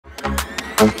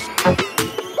We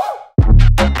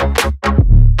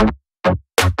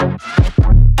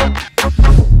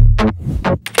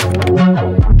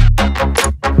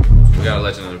got a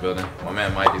legend in the building. My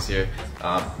man Mike is here.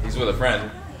 He's with a friend.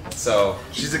 So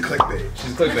she's a clickbait.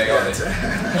 She's clickbait only.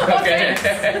 Okay.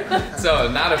 So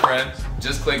not a friend,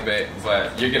 just clickbait.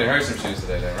 But you're getting her some shoes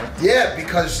today, then, right? Yeah,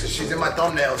 because she's in my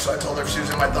thumbnail. So I told her if she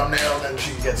was in my thumbnail, then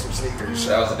she could get some sneakers. So,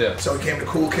 that was the deal. So we came to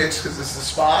CoolKicks because this is the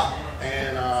spot.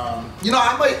 And you know,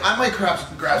 I might grab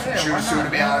some shoes too, to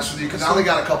be honest with you, because I only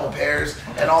got a couple pairs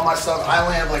and all my stuff. I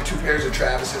only have like 2 pairs of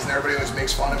Travis's, and everybody always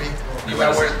makes fun of me.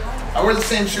 I wear the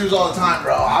same shoes all the time,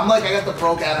 bro. I'm like, I got the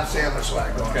broke Adam Sandler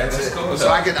swag going. Okay, that's cool. So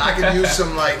I could use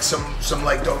some like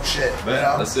dope shit. You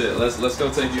know? That's it. Let's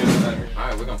go take you to the number. All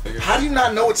right, we're gonna figure. How do you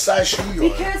not know what size shoe you are?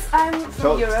 Because I'm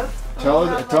from Europe. Tell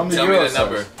me the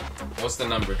number. What's the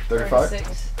number? 35?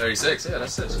 36, yeah,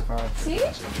 that's it. See?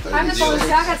 I'm the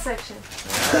Balenciaga section.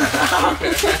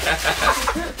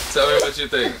 Tell me what you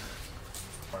think.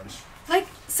 Like,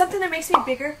 something that makes me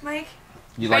bigger, Mike.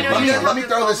 You like let me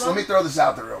throw this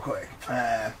out there real quick.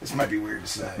 This might be weird to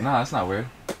say. No, that's not weird.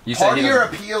 You Part of your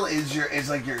appeal is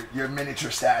like your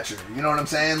miniature stature. You know what I'm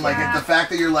saying? Like the fact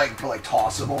that you're like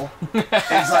tossable. It's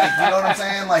like, you know what I'm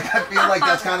saying? Like I feel like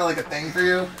that's kind of like a thing for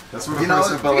you. That's what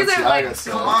Balenciaga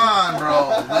said. Come on, bro.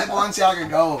 Let Balenciaga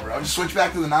go, bro. Just switch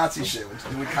back to the Nazi shit with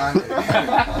Kanye.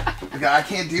 I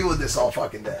can't deal with this all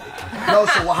fucking day. No,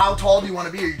 so how tall do you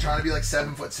want to be? Are you trying to be like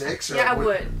 7'6"? Or yeah, I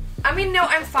would. I mean, no,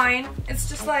 I'm fine. It's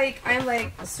just like I'm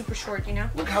like super short, you know.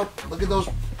 Look at those.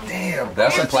 Damn.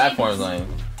 That's some platforms on you.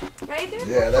 Right there.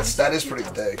 Yeah, that is pretty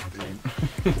thick, dude.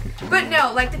 But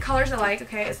no, like the colors I like.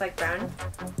 Okay, it's like brown.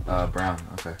 Brown.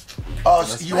 Okay. Oh,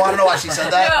 so you want to know why she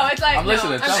said that? No, it's like I'm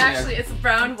listening. It's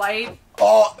brown, white.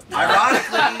 Oh,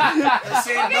 ironically, the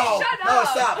same. Okay, no,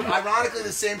 stop. Ironically,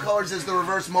 the same colors as the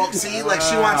reverse mocha. See, like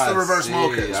she wants the reverse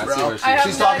mochas, bro.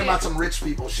 She's talking about some rich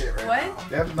people shit right now. What?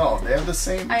 They have the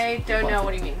same. I don't know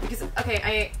what you mean because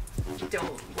I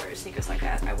don't wear sneakers like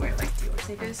that. I wear like Dior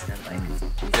sneakers and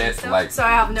like so I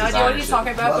have no idea what he's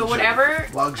talking about. But whatever.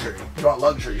 Luxury. You want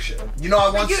luxury shit? You know I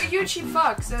want. You're a cheap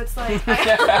fuck, so it's like.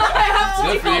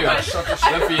 Good for you.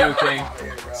 Good for you, King.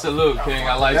 Salute, King.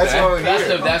 I like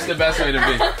that. That's the best way to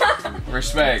be.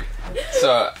 Respect.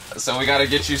 So we gotta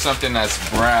get you something that's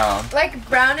brown. Like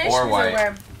brownish or white. I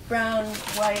wear brown,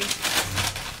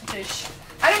 white-ish.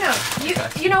 I don't know.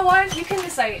 You know what? You can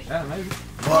decide. Yeah, maybe.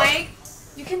 Like,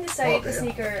 you can decide the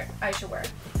sneaker I should wear.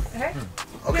 Okay?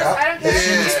 Okay. I don't care.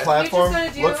 This platform,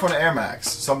 look for an Air Max.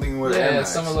 Something with Air Max.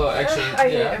 Some little extra. I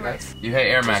hate Air Max. You hate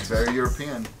Air Max. It's very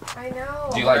European. I know.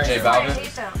 Do you like J Balvin?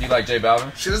 Do you like J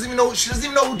Balvin? She doesn't even know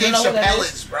who Dave Chappelle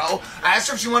is, bro. I asked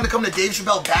her if she wanted to come to Dave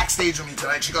Chappelle backstage with me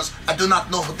tonight. She goes, I do not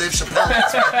know who Dave Chappelle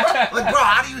is. Like, bro,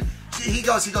 how do you? He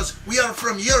goes, we are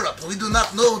from Europe. We do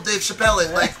not know who Dave Chappelle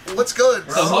is. Like, what's good,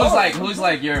 bro? So who's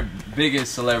like your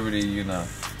biggest celebrity, you know?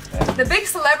 The big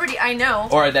celebrity I know.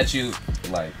 Or that you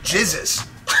like. Jizzes.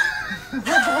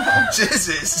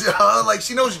 Jizzes. Like,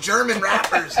 she knows German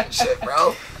rappers and shit,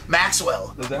 bro. Maxwell.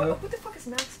 Who the fuck is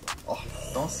Maxwell? Oh,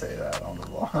 don't say that on the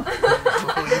vlog.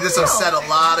 You just upset a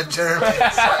lot of Germans.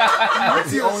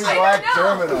 It's the only black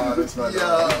German artist, man.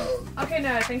 Yo. Okay,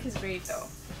 no, I think he's great though.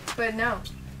 But no.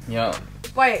 Yo.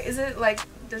 Why? Is it like,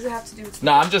 does it have to do with...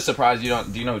 No, I'm just surprised you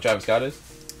don't... Do you know who Travis Scott is?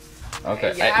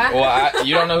 Okay. Yeah.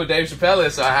 You don't know who Dave Chappelle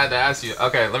is, so I had to ask you.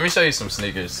 Okay, let me show you some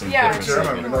sneakers. Some different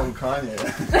German, we know who Kanye is.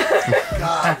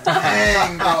 God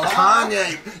dang, bro.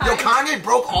 Kanye. Yo, Kanye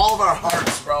broke all of our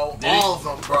hearts, bro. All of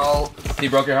them, bro. He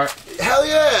broke your heart? Hell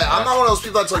yeah. I'm not one of those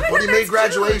people that's like, but he made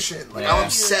graduation. Like, I'm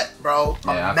upset, bro.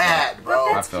 I'm mad,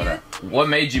 bro. I feel that. What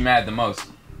made you mad the most?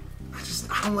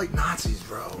 I don't like Nazis,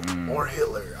 bro. Or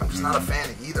Hitler. I'm just not a fan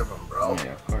of either of them, bro.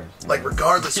 Yeah, of course. Like,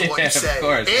 regardless of what you say.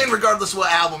 And regardless of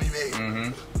what album you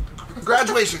made.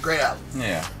 Graduation, great album.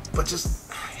 Yeah. But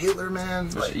just Hitler,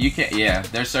 man. Like, you can't,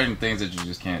 there's certain things that you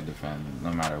just can't defend,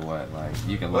 no matter what. Like,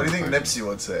 you can What do you think Nipsey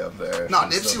would say up there? No,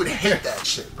 Nipsey would hate that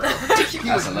shit, bro. He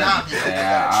would not be okay with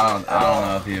that shit. I don't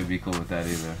know if he would be cool with that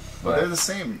either. But they're the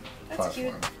same That's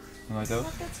cute. platform. You like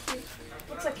those? That's cute.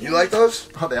 Like you like those?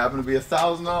 Oh, they happen to be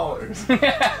 $1,000.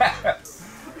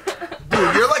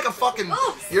 Dude, you're like a fucking,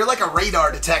 you're like a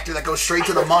radar detector that goes straight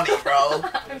to the money, bro.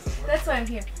 That's why I'm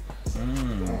here.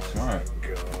 Smart.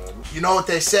 You know what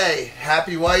they say,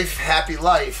 happy wife, happy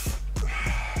life.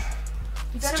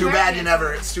 It's too bad you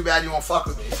won't fuck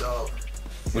with me, so.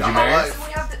 Would you marry her?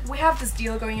 we have this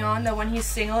deal going on that when he's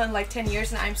single in like 10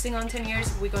 years and I'm single in 10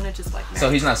 years, we're gonna just like marry. So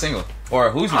he's not single?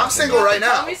 Or who's not I'm single right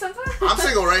now. Tell me something? I'm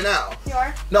single right now. You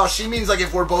are? No, she means like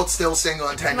if we're both still single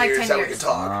in 10 like years 10 that years. we can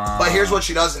talk. But here's what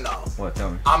she doesn't know. What?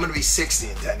 Tell me. I'm gonna be 60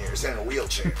 in 10 years in a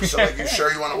wheelchair. So like, you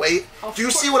sure you want to wait? Do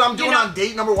you see what I'm doing on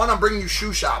date number 1? I'm bringing you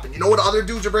shoe shopping. You know what other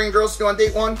dudes are bringing girls to do on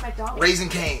date 1? McDonald's. Raising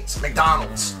Cane's,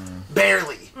 McDonald's,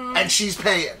 barely, and she's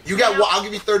paying. You got. Well, I'll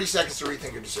give you 30 seconds to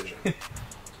rethink your decision.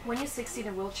 When you're 60 in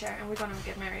a wheelchair and we're gonna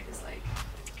get married, it's like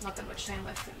not that much time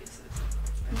left for you. So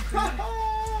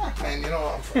Man, you know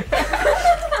what?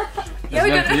 yeah,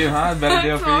 we good for you, huh? Better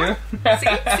deal for you.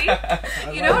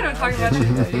 See? You know what I'm talking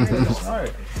about.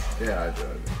 Alright. Yeah, I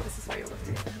did. This is why you look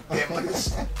together. Damn, look at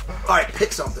this. All right,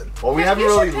 pick something. Well, we haven't You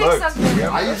really should pick looked. something.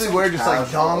 I usually wear just like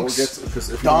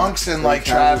dunks and like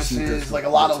Travis's, Travis's, like a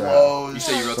lot of lows. You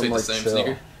say you rotate the same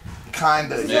sneaker?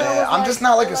 Kinda, yeah. I'm just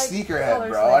not like a sneakerhead,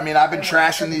 bro. I mean, I've been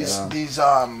trashing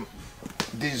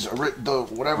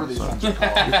whatever these ones are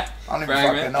called. I don't even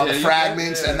fucking know. The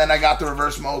fragments, and then I got the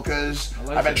reverse mochas.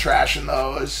 I've been trashing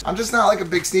those. I'm just not like a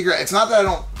big sneaker. It's not that I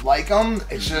don't like them.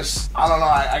 It's just, I don't know.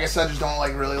 I guess I just don't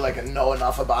like really like know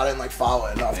enough about it and like follow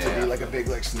it enough to be like a big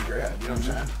like sneakerhead. You know what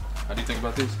I'm saying? How do you think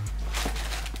about these?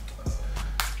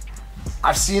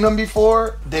 I've seen them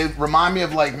before. They remind me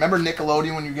of like, remember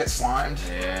Nickelodeon when you get slimed?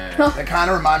 Yeah. They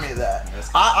kind of remind me of that.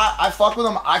 I fuck with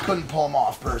them. I couldn't pull them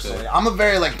off personally. I'm a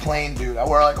very like plain dude. I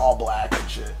wear like all black and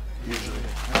shit usually.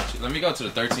 Let me go to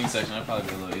the 13 section. That'll probably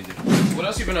be a little easier. What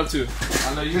else you been up to?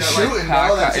 I know you got shooting, like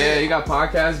bro. That's yeah, it. you got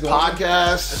podcasts going.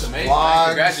 Podcasts. That's amazing. Vlogs.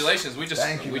 Congratulations. We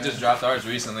Thank you, just dropped ours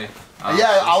recently.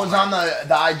 Yeah, I was on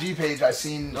the IG page. I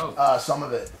seen some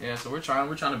of it. Yeah, so we're trying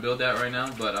to build that right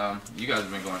now, but you guys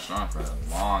have been going strong for a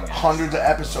long. Hundreds of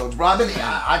episodes, bro. I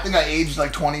think I aged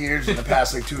like 20 years in the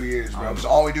past like 2 years, bro. Because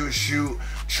all we do is shoot,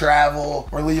 travel.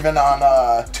 We're leaving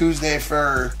on Tuesday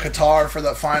for Qatar for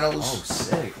the finals. Oh,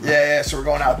 sick. Yeah. So we're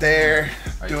going out there,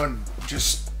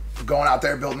 going out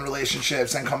there, building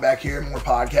relationships, and come back here, more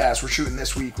podcasts. We're shooting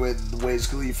this week with Wiz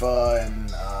Khalifa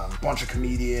and a bunch of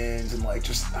comedians and like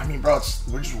just, I mean, bro,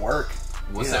 we're just work.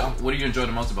 What's that? What do you enjoy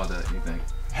the most about that, you think?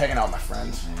 Hanging out with my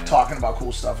friends, talking about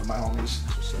cool stuff with my homies.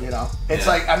 You know, it's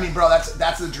like, I mean, bro,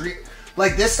 that's the dream.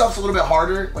 Like this stuff's a little bit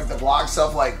harder, like the vlog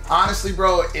stuff. Like honestly,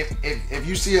 bro, if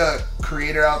you see a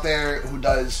creator out there who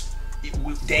does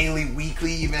daily,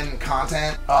 weekly, even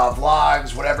content,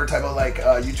 vlogs, whatever type of like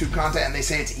YouTube content, and they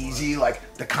say it's easy, like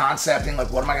the concepting,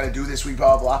 like what am I gonna do this week,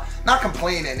 blah blah blah. Not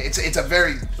complaining. It's a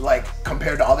very like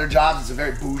compared to other jobs, it's a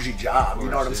very bougie job. You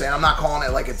know what I'm saying? I'm not calling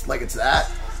it like it's that.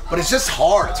 But it's just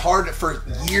hard. It's hard for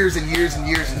years and years and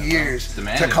years and years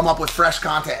to come up with fresh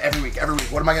content every week.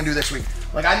 What am I gonna do this week?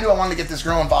 Like I knew I wanted to get this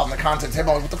girl involved in the content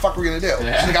table. Like, what the fuck are we gonna do?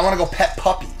 Yeah. She's like, I want to go pet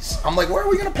puppies. I'm like, where are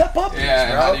we gonna pet puppies,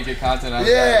 yeah, bro? How do you get content out of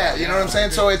that? You know what I'm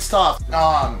saying? So it's tough.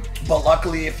 But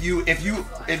luckily, if you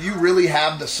really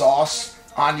have the sauce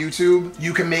on YouTube,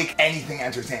 you can make anything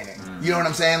entertaining. You know what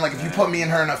I'm saying? Like if you put me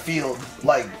and her in a field,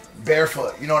 like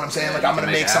barefoot, you know what I'm saying? Like I'm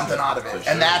gonna make something out of it,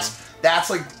 and that's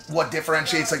like what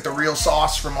differentiates like the real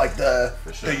sauce from like the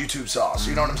YouTube sauce.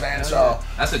 You know what I'm saying? So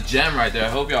that's a gem right there. I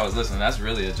hope y'all was listening. That's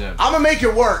really a gem. I'm gonna make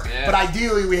it work, but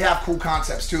ideally we have cool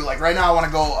concepts too. Like right now, I want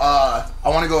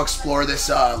to go explore this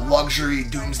luxury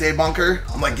doomsday bunker.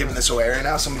 I'm like giving this away right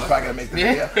now. Somebody's probably gonna make the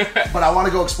video, but I want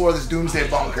to go explore this doomsday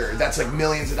bunker. That's like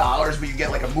millions of dollars, but you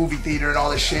get like a movie theater and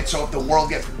all this shit. So if the world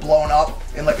gets blown up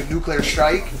in like a nuclear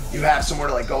strike, you have somewhere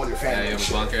to like go with your family. Yeah, you have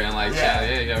a bunker and like you got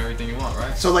everything you want,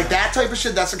 right? So like that type of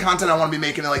shit. That's the content I want to be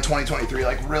making in like 2023,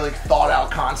 like really thought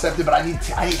out concepted, but I need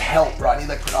help, bro. I need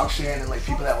like production and like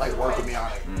people that like work with me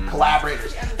on it,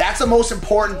 collaborators. That's the most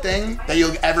important thing that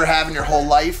you'll ever have in your whole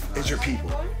life is your people.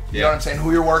 You know what I'm saying?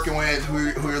 Who you're working with,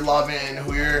 who you're loving,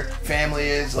 who your family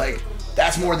is. Like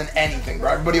that's more than anything,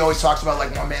 bro. Everybody always talks about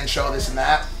like one man show, this and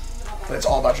that. But it's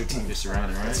all about your team. You're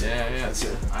surrounded, right? Yeah. That's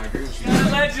it. I agree with you.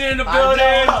 Legend in the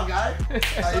building. What's up, guy?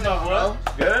 How you doing, bro?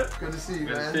 Good? Good to see you,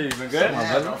 man. You been good?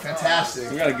 Yeah, bro,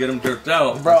 fantastic. You gotta get them dripped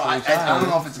out. Bro, I don't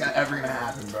know if it's ever gonna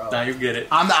happen, bro. Nah, you get it.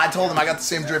 I told him I got the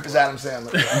same drip as Adam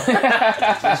Sandler.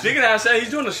 Speaking of Adam Sandler, he's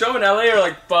doing a show in LA or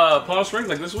like Palm Springs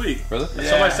like this week. Really?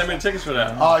 Yeah. Somebody sent me the tickets for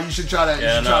that. Oh, you should try to.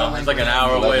 It's like an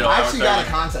hour away. I actually got a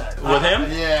contact with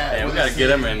him. Yeah, we gotta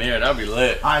get him in here. That'd be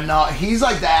lit. I know. He's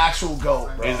like the actual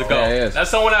GOAT, bro. He's the GOAT. Yeah,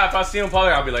 that's someone that if I see him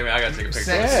public, I'll be like, man, I gotta take a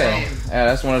picture. Yeah,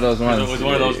 that's one of those ones. He's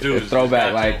one of those dudes.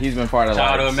 Throwback, like he's been part of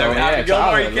childhood memory.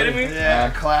 Are you kidding me?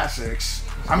 Yeah, classics.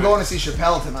 I'm going to see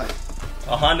Chappelle tonight.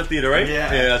 A Honda Theater, right? Yeah,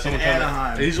 that's in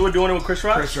Anaheim. He's doing it with Chris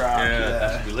Rock? Chris Rock, yeah.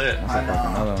 That should be lit. I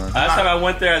know. Last time I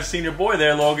went there as senior boy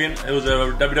there, Logan, it was a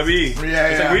WWE. Yeah,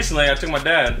 it's like recently, I took my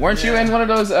dad. Weren't you in one of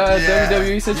those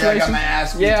WWE situations? Yeah, I got my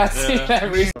ass beat. Yeah, I see that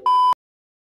recently.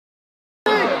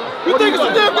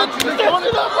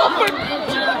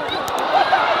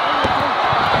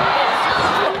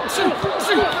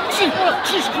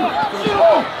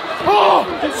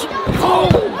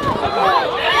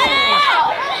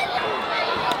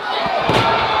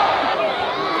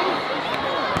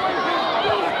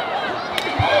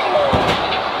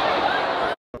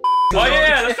 Oh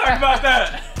yeah, let's talk about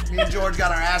that. Me and George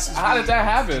got our asses beat. How did that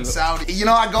happen? Saudi. You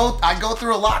know, I go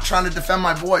through a lot trying to defend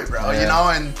my boy, bro. Yeah. You know,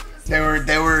 and they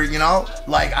were, you know,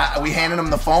 like we handed him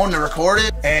the phone to record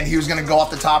it, and he was gonna go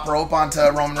off the top rope onto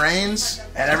Roman Reigns,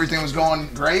 and everything was going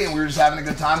great, and we were just having a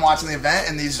good time watching the event,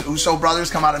 and these Uso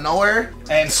brothers come out of nowhere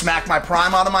and smack my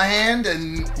prime out of my hand,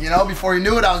 and you know, before you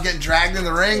knew it, I was getting dragged in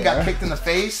the ring, got kicked in the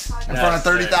face in front of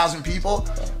 30,000 people.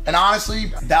 And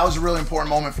honestly, that was a really important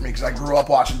moment for me because I grew up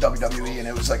watching WWE, and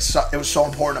it was like it was so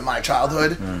important in my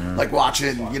childhood, like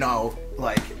watching, you know,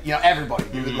 everybody,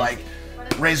 dude, like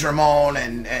Razor Ramon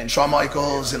and Shawn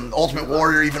Michaels and Ultimate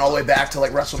Warrior, even all the way back to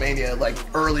like WrestleMania, like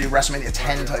early WrestleMania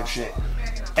 10 type shit.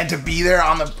 And to be there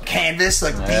on the canvas,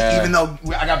 like even though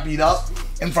I got beat up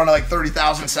in front of like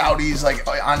 30,000 Saudis, like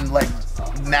on like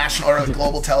national or like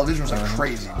global television, was like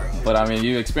crazy, bro. But I mean,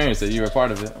 you experienced it. You were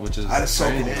part of it, which is I just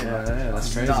soaked it in. Yeah,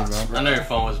 that's crazy, nuts, bro. I know your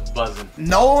phone was buzzing.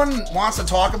 No one wants to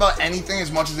talk about anything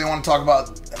as much as they want to talk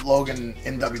about Logan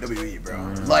in WWE,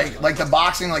 bro. Like the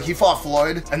boxing, like he fought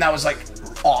Floyd, and that was like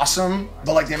awesome.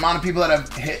 But like the amount of people that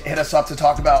have hit us up to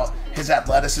talk about his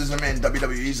athleticism in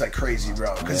WWE is like crazy,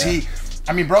 bro. Because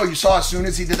I mean, bro, you saw as soon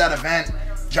as he did that event,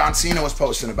 John Cena was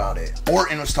posting about it.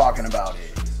 Orton was talking about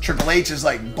it. Triple H is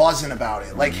like buzzing about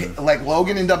it. Like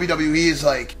Logan in WWE is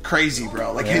like crazy,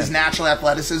 bro. Like his natural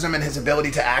athleticism and his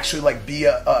ability to actually like be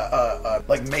a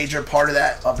like major part of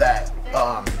that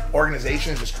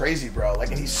organization is just crazy, bro. Like,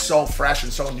 and he's so fresh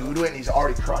and so new to it, and he's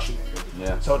already crushing it.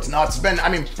 Yeah. So it's nuts. It's been, I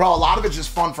mean, bro, a lot of it's just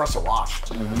fun for us to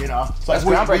watch. You know, it's like That's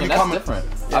groundbreaking. That's different.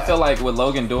 Yeah. I feel like with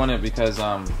Logan doing it because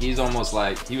he's almost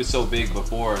like he was so big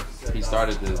before he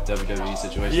started the WWE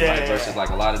situation, versus like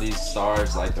a lot of these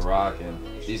stars like The Rock and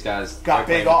these guys got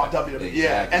big off WWE. Exactly.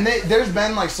 Yeah, and there's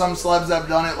been like some celebs that have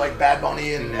done it, like Bad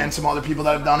Bunny and some other people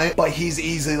that have done it. But he's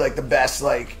easily like the best,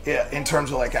 like in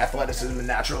terms of like athleticism and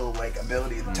natural like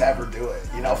ability to ever do it.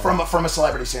 You know, from a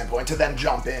celebrity standpoint, to then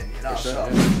jump in. You know, so.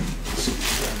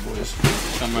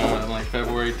 Coming out like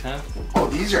February 10th. Oh,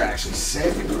 these are actually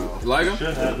sick, bro. You like them?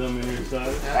 Should have them in your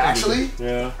size. Actually?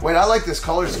 Yeah. Wait, I like this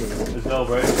color scheme. It's dope,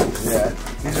 right? Yeah,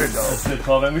 these are dope. It's the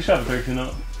 12, and we should have a 13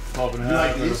 up. 12 and a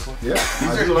half. You like these? Yeah.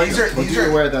 These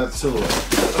are wear that silhouette.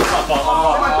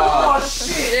 Oh,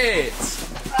 shit!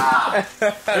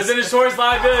 There's an insurance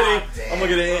liability. I'm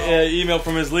gonna get an email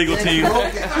from his legal team. Yeah,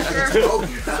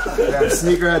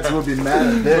 sneakerheads will be mad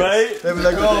at this. Right? They'll be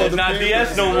like, oh, It's not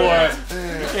DS no more.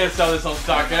 You can't sell this on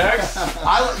StockX.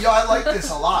 I like this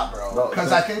a lot, bro.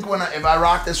 Because I think if I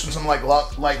rock this with some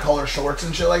like color shorts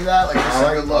and shit like that, like it's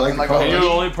a good look. And And you're the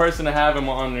only person to have him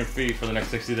on your feet for the next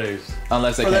 60 days.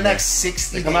 Unless they for the next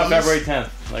 60 days. Come out February 10th.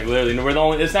 Like literally, we're the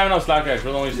only. It's not even on StockX.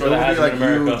 We're the only store that has it like in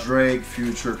America. you, Drake,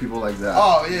 Future, people like that.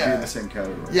 Oh Be yeah. in the same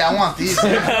category. Yeah, I want these.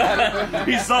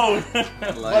 He's sold.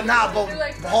 But nah, but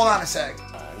hold on a sec.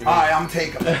 Alright, I'm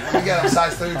taking them. Let me get them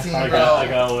size 13, bro. I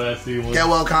got what I see. Get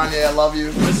well, Kanye. I love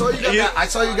you. I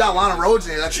saw you got Lana Rhodes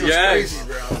in here. That shit was crazy,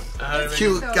 bro.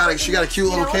 Cute. She got a cute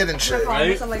little kid and shit.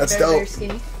 Right? That's dope.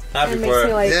 Happy for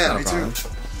her. Yeah, me too.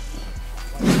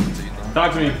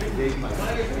 Talk to me.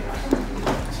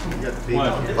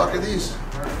 What the fuck are these?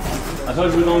 I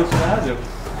told you we're the only store that has it.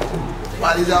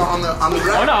 Why these out on the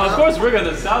Oh no, of course we're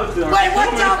gonna sell it to them. Wait,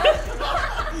 what the?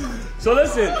 So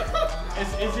listen,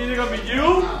 it's either gonna be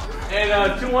you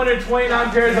and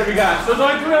 229 pairs that we got. So there's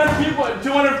only 300 people,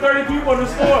 230 people in the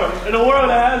store in the world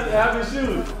that have his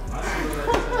shoes.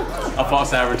 I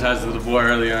false advertised to the boy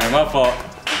earlier. My fault.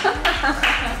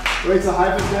 Wait, so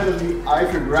hypothetically, I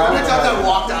could grab it. How many times I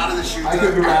walked out of the shoe? I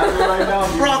could grab it right now.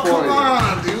 Bro, come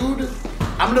on, dude.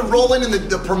 I'm gonna roll in and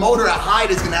the promoter at Hyde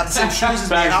is gonna have the same shoes as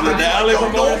me. And I'm gonna be like,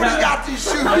 yo, nobody got these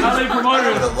shoes. The LA promoter.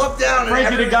 I'm gonna look down and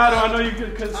Frankie the Gato, I know you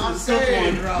could, because I'm it's still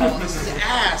saying, one. bro, this is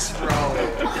ass, bro.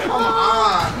 Come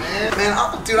on, man.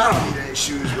 Man, dude, I don't need any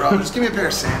shoes, bro. Just give me a pair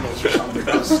of sandals or something.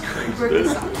 This is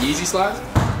crazy. Easy slides?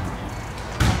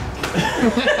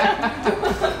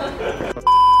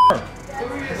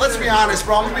 Let's be honest,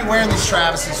 bro. I'm gonna be wearing these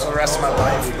Travises for the rest of my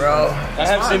life, bro. I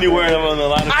have seen you wearing them on the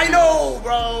line. I know,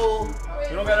 bro.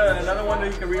 You don't got another one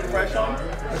that you can refresh on?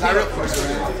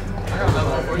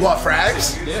 What,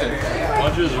 frags? Yeah. Why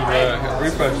don't you just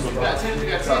refresh them?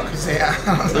 Yeah.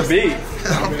 The beat.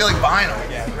 I don't feel like buying them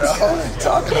again, bro. What are you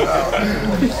talking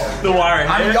about? The wire I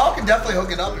mean, head. y'all can definitely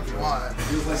hook it up if you want.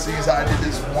 Seeing as I did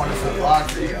this wonderful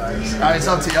vlog for you guys. Alright, it's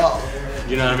up to y'all.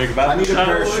 You know how to make a basketball? I need a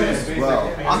pair of shoes as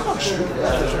well. I'm not sure.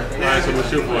 Alright, so we'll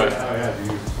shoot for it.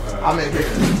 I'll make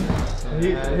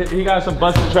it. He got some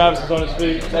busted Travis's on his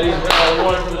feet that he's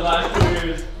worn for the last 2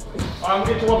 years. I'm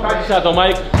gonna get you one practice shot though,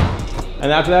 Mike.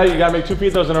 And after that, you gotta make 2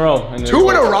 free throws in a row. And 2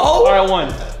 in a row? Alright,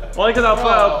 1. Only because I'll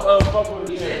fuck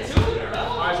with it.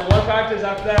 Alright, so 1 practice,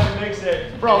 after that we mix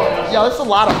it. Bro, yo, that's a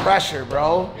lot of pressure,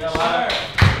 bro. You got a lot.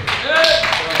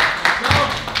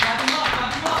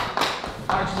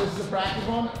 Alright, so this is a practice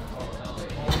one?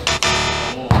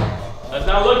 That's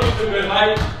not looking too good,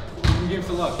 Mike. Give him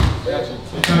some luck.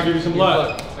 I'm trying to give you some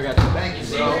luck. I got you. Thank you,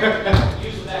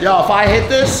 bro. Yo, if I hit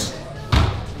this,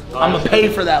 I'm gonna pay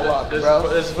for that luck, bro.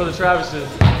 This is for the Travises.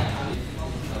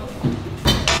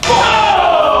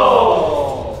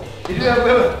 Oh! You do have a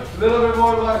little bit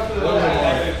more luck to the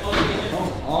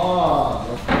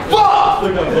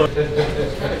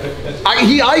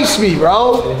He iced me,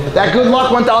 bro. That good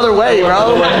luck went the other way,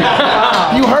 bro.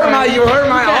 You hurt my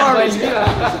arm.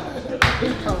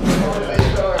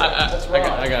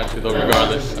 I got you though,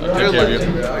 regardless. I'll take care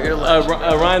of you.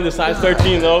 Ryan, the size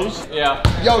 13 those. Yeah.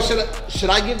 Yo, should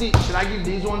I give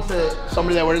these ones to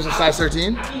somebody that wears a size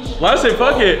 13? Well, I say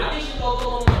fuck it.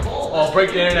 Oh,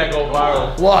 break the internet, go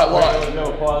viral. What?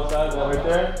 No, Paul outside right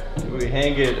there. We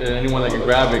hang it, and anyone that can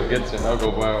grab it gets it. That'll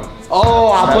go viral. Oh,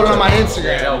 I'll put it on my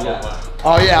Instagram. That'll go viral.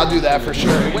 Oh yeah, I'll do that for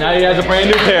sure. Now he has a brand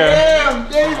new pair. Damn,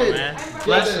 David.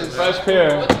 Fresh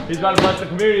pair. He's about to bless the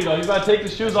community though. He's about to take the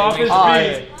shoes off his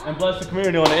feet and bless the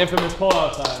community on the infamous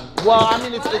pull-out sign. Well, I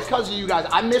mean, it's because of you guys.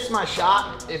 I missed my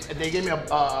shot. If they gave me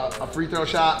a free throw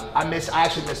shot, I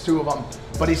actually missed 2 of them.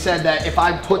 But he said that if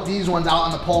I put these ones out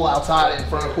on the pole outside in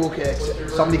front of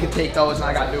CoolKicks, somebody could take those and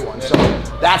I got new ones. So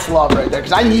that's love right there,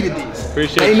 because I needed these.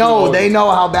 Appreciate they know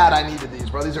how bad I needed these,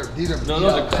 bro. These are no,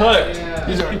 those are cut.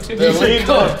 These are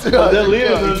cooked. They're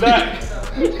leading to the back.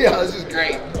 Yeah, this is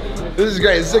great. This is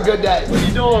great. This is a good day. What are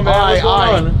you doing, man?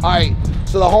 All right.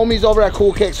 So the homies over at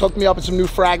CoolKicks hooked me up with some new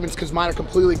fragments because mine are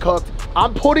completely cooked.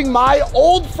 I'm putting my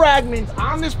old fragments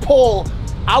on this pole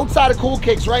outside of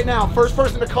CoolKicks right now. First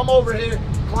person to come over here,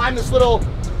 climb this little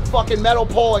fucking metal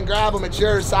pole and grab them. It's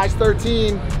yours, size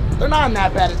 13. They're not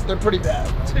that bad. They're pretty bad.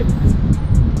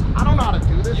 I don't know how to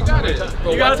do this. You got it.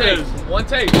 You got this. this. One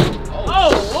take.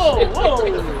 Oh, whoa.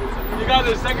 You got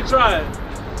this. Second try.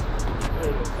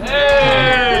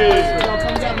 Hey!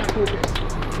 Come down to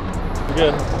CoolKicks.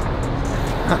 Good.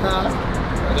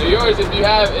 They're yours if you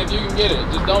can get it.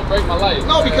 Just don't break my life.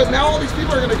 No, because now all these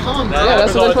people are gonna come. Bro. Yeah,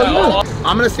 that's what they're supposed to do.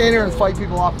 I'm gonna stand here and fight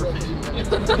people off for 15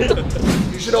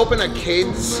 minutes. You should open a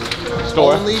kids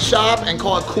store only shop and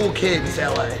call it Cool Kids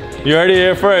LA. You heard it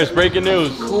here first. Breaking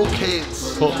news. Cool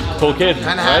Kids. Cool Kids.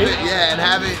 And have right? it, yeah, and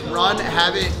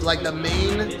have it like the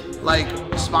main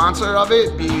sponsor of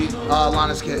it be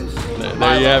Lana's Kids.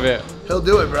 There you have it. He'll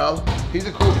do it, bro. He's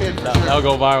a cool kid for sure. That'll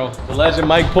go viral. The legend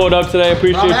Mike pulled up today.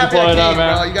 Appreciate you pulling up,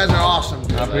 man. Bro. You guys are awesome.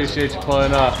 I appreciate you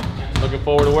pulling up. Looking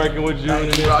forward to working with you.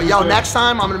 Bro. Yo, next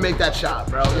time I'm gonna make that shot,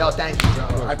 bro. Yo, thank you,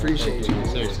 bro. I appreciate you.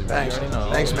 Thanks.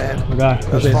 Thanks, man. That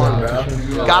was fun, bro.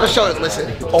 Gotta show it. Listen,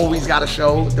 always gotta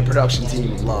show the production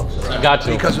team love, bro. Got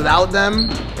you. Because without them,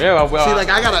 yeah, well, see, like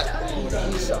I gotta.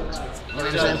 He sucks. You know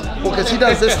what I'm saying? Well, because he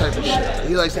does this type of shit.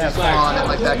 He likes to have fun and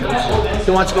like that kind of shit.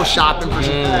 He wants to go shopping for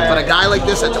shit. But a guy like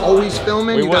this that's always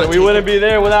filming, we wouldn't be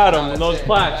there without him. Those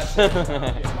plaques.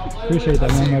 Appreciate that,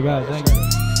 man. My God, thank you.